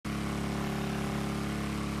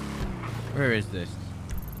Where is this?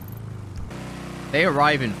 They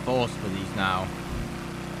arrive in force for these now.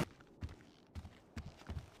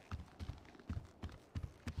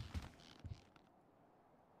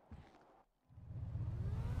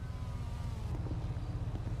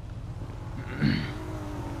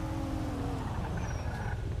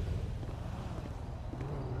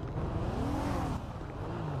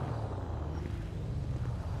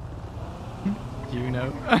 You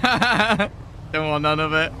know. Don't want none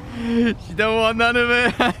of it. She don't want none of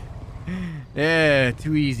it. Yeah,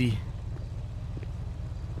 too easy.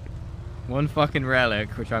 One fucking relic,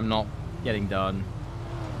 which I'm not getting done.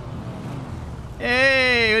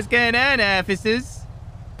 Hey, what's going on, officers?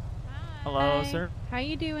 Hello, sir. How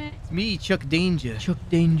you doing? It's me, Chuck Danger. Chuck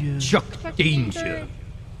Danger. Chuck Danger.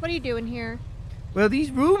 What are you doing here? Well,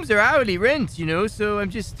 these rooms are hourly rent, you know, so I'm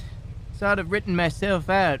just sort of written myself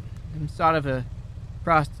out. I'm sort of a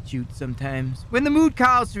prostitute sometimes. When the mood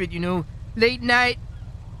calls for it, you know. Late night,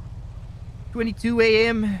 22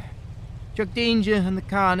 a.m. Chuck Danger on the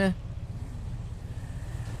corner.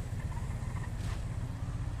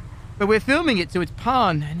 But we're filming it, so it's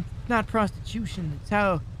porn, and it's not prostitution. It's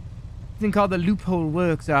how a thing called the loophole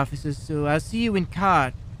works, officers. So I'll see you in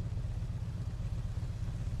court.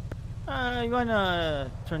 You wanna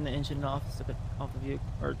turn the engine off of you?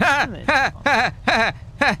 Or turn the engine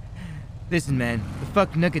off. Listen, man, the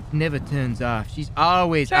fuck nugget never turns off. She's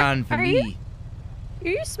always Chuck, on for me. Are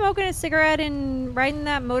you smoking a cigarette and riding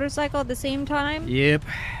that motorcycle at the same time? Yep.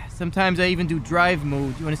 Sometimes I even do drive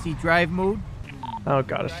mode. You want to see drive mode? Oh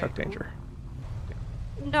god, it's Chuck Danger.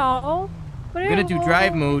 No. I'm gonna do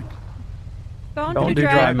drive mode. Don't do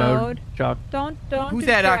drive mode. Chuck. Don't. Who's do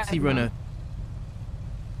that drive oxy mode. runner?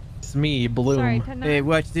 It's me, Bloom. Sorry, turn Hey,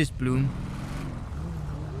 watch this, Bloom.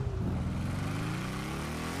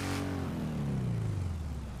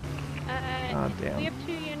 Oh, damn. We have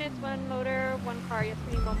 2 units, 1 motor, 1 car. You have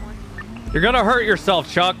to need 1 more. You're gonna hurt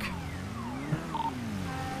yourself, Chuck.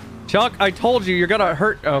 Chuck, I told you, you're gonna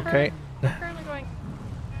hurt. Okay. Currently going.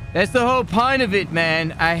 That's the whole point of it,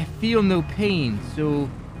 man. I feel no pain, so...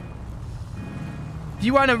 If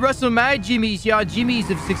you want to rustle my jimmies, your jimmies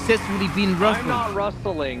have successfully been rustled. I'm not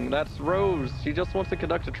rustling. That's Rose. She just wants to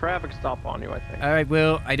conduct a traffic stop on you, I think. All right,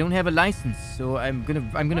 well, I don't have a license, so I'm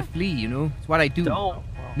gonna flee. You know, it's what I do. Don't.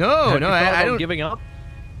 No, no, I don't. Giving up.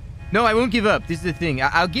 No, I won't give up. This is the thing.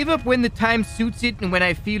 I'll give up when the time suits it and when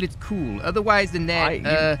I feel it's cool. Otherwise than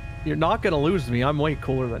that, you're not gonna lose me. I'm way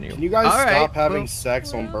cooler than you. Can you guys All right, stop having well-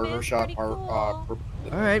 sex on Burger Shop?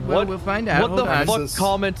 all right, well, we'll find out. What the Hold on. fuck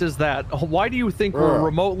comment is that? Why do you think we're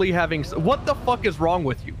remotely having? What the fuck is wrong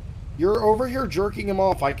with you? You're over here jerking him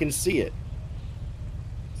off. I can see it.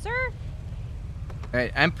 Sir? All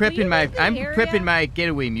right, I'm you leave the area? my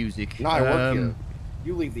getaway music. No, I work here.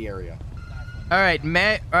 You leave the area. All right,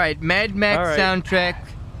 Mad Max All right. soundtrack.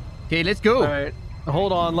 Okay, let's go. All right,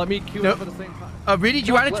 hold on. Let me cue Nope. up at the same time. Really? Do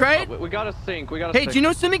you want to try it? We gotta sync. We gotta. Hey, sync. do you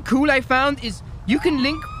know something cool I found is you can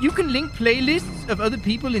link playlists of other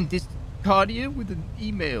people in Discord here with an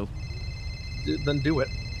email. Then do it.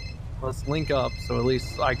 Let's link up so at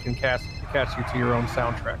least I can catch you to your own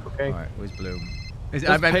soundtrack. Okay. All right, where's Bloom? This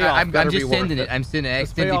I'm payoff better just be sending worth it. I'm sending it. I This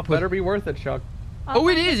accidentally payoff put. better be worth it, Chuck. Oh,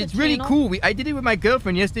 it is. It's really cool. I did it with my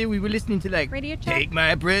girlfriend yesterday. We were listening to like Radio check? Take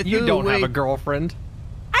My Breath You don't Away. have a girlfriend.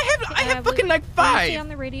 I have fucking like What do you say 5. on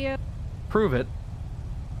the radio? Prove it.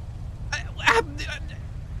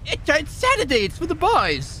 It's Saturday. It's for the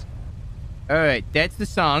boys. All right, that's the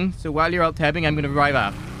song. So while you're alt tabbing, I'm gonna drive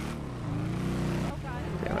off. Oh, God.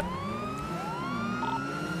 Damn it.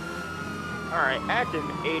 Alright, active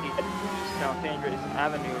 80 South Andrews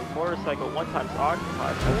Avenue, motorcycle 1 times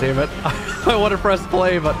occupied. God damn it. I want to press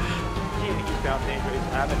play, but Eastbound Andrews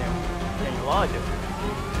Avenue. Can you lodge it? Is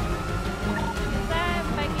that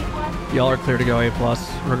Mikey Plus? y'all are clear to go A+,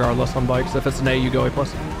 regardless on bikes. If it's an A, you go A+.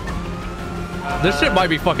 This shit might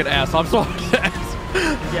be fucking ass. I'm sorry.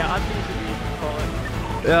 Yeah, I'm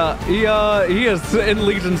using the Yeah, he is in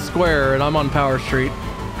Legion Square, and I'm on Power Street.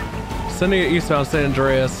 Sending it eastbound San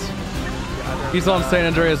Andreas. He's on San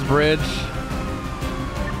Andreas Bridge.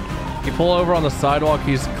 You pull over on the sidewalk,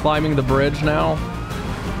 he's climbing the bridge now.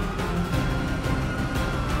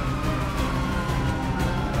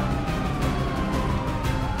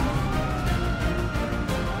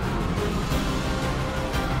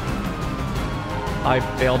 I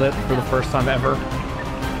failed it for the first time ever.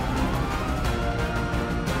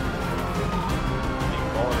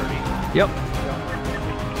 Yep.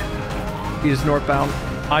 He's northbound.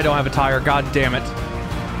 I don't have a tire. God damn it.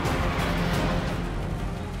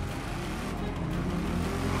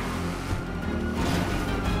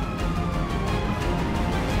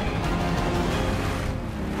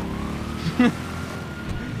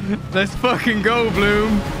 Let's fucking go,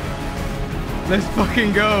 Bloom. Let's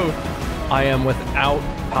fucking go. I am without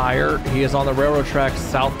tire. He is on the railroad tracks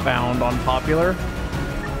southbound on Popular.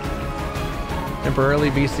 Temporarily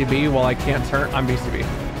BCB while I can't turn. I'm BCB.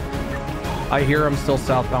 I hear him still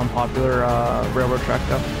southbound Popular railroad track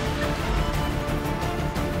though.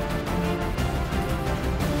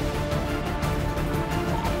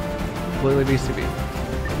 Completely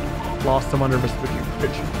BCB. Lost him under Vespucci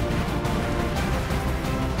Bridge.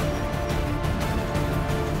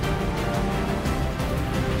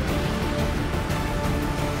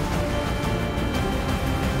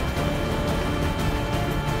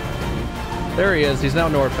 There he is. He's now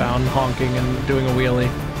northbound, honking and doing a wheelie.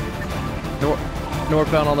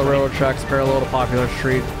 Northbound on the railroad tracks, parallel to Popular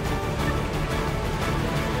Street.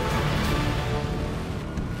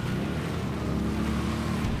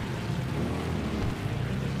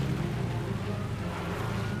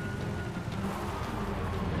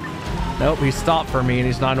 Nope, he stopped for me and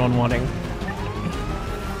he's 911ing.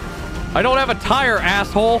 I don't have a tire,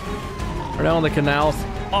 asshole! We're now on the canals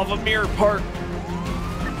off of Mirror Park.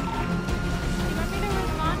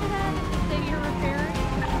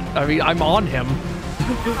 I mean, I'm on him.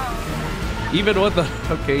 Even with the...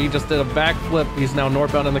 Okay, he just did a backflip. He's now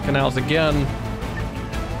northbound in the canals again.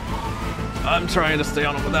 I'm trying to stay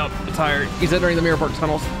on him without the tire. He's entering the Mirror Park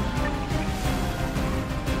tunnels.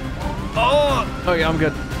 Oh! Oh yeah, I'm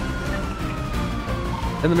good.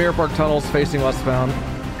 In the Mirror Park tunnels facing westbound.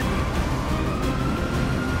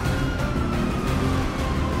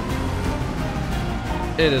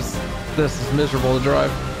 This is miserable to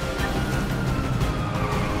drive.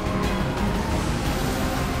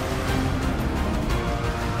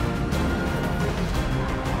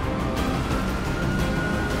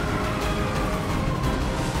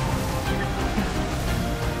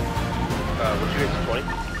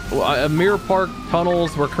 Mirror Park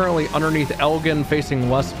tunnels. We're currently underneath Elgin, facing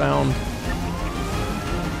westbound.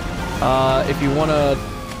 If you want to...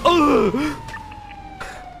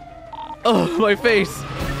 Oh, my face.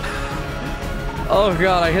 Oh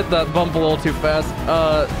god, I hit that bump a little too fast.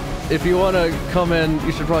 If you want to come in,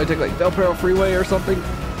 you should probably take like Del Perro Freeway or something.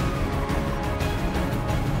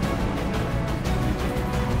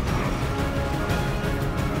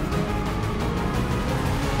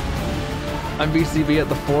 I'm BCB at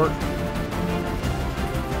the fort.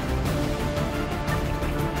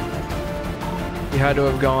 You had to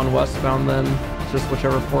have gone westbound then. It's just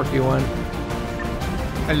whichever fork you went.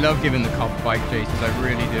 I love giving the cop bike chases. I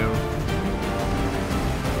really do.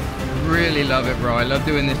 Really love it, bro. I love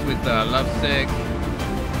doing this with Lovesick.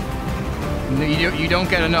 You don't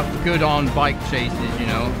get enough good on bike chases, you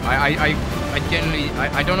know. I generally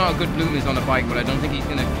I don't know how good Bloom is on a bike, but I don't think he's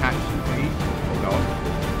gonna catch. Oh god.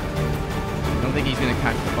 I don't think he's gonna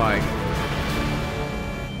catch the bike.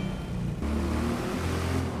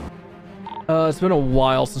 It's been a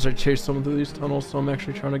while since I chased someone through these tunnels, so I'm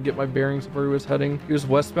actually trying to get my bearings of where he was heading. He was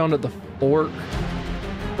westbound at the fork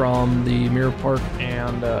from the Mirror Park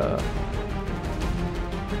and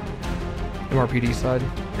MRPD side.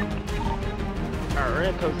 Alright, we're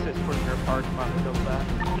gonna coast this towards Mirror Park. I'm about to double back.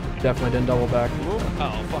 Definitely didn't double back.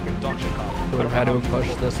 Oh, fucking dog shit cop. We would have had to have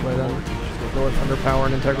pushed this way then. North under power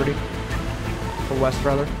and integrity. Or west,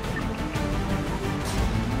 rather.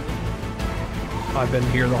 I've been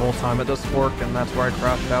here the whole time at this fork, and that's where I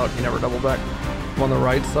crashed out. He never doubled back. I'm on the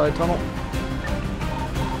right side tunnel.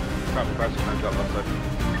 Probably crash and drop left side.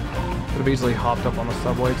 Could have easily hopped up on the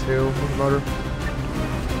subway too with the motor.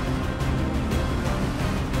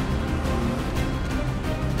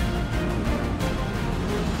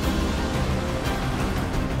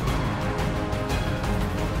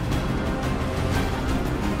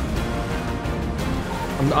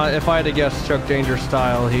 If I had to guess Chuck Danger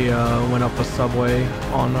style, he went up a subway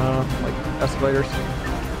on like escalators.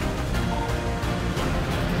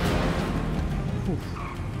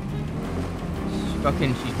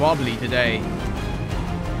 She's wobbly today.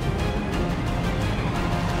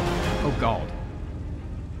 Oh god.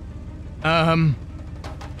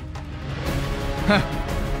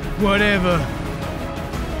 Whatever.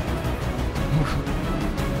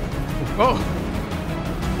 Oh.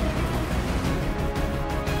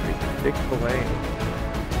 Dick Filet.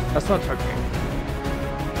 That's not Chuck Danger.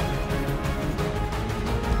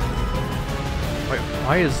 Wait,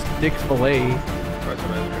 why is Dick Filet?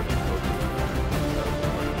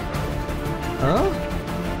 Huh?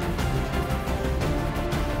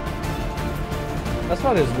 That's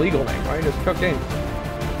not his legal name, right? It's Chuck Danger.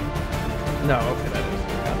 No, okay, that is.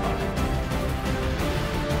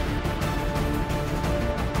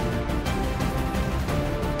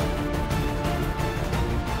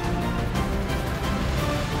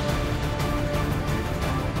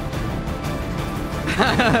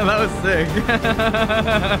 That was sick.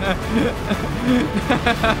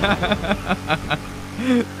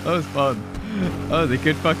 That was fun. That was a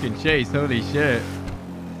good fucking chase. Holy shit.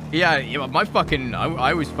 Yeah, my fucking,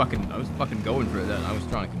 I was fucking going for it then. I was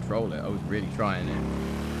trying to control it. I was really trying it.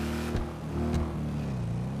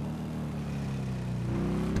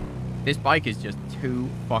 This bike is just too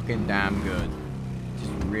fucking damn good. It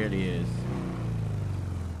just really is.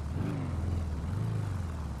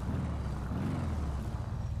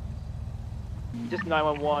 Just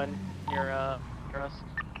 911 near us.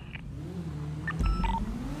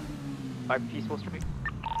 5 Peaceful Street.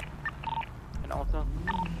 In Alta.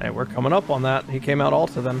 Hey, we're coming up on that. He came out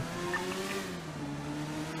Alta then.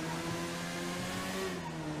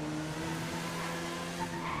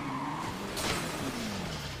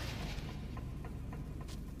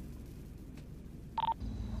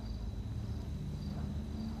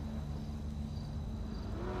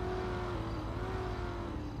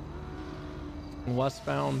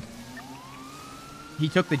 Westbound. He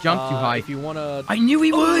took the jump too high. If you wanna, I knew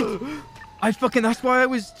he would. That's why I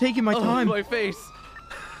was taking my time. My face.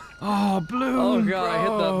 Oh, Bloom. Oh god, I hit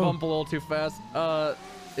that bro. bump a little too fast.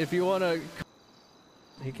 If you wanna,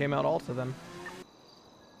 he came out Alta then.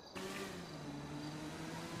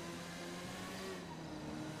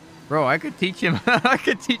 Bro, I could teach him. I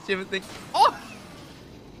could teach him a thing. Oh.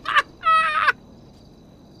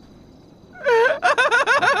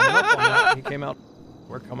 He came out.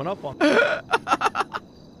 We're coming up on.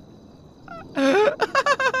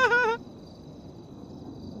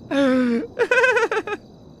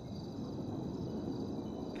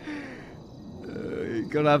 You're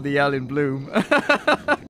gonna have the yell in Bloom.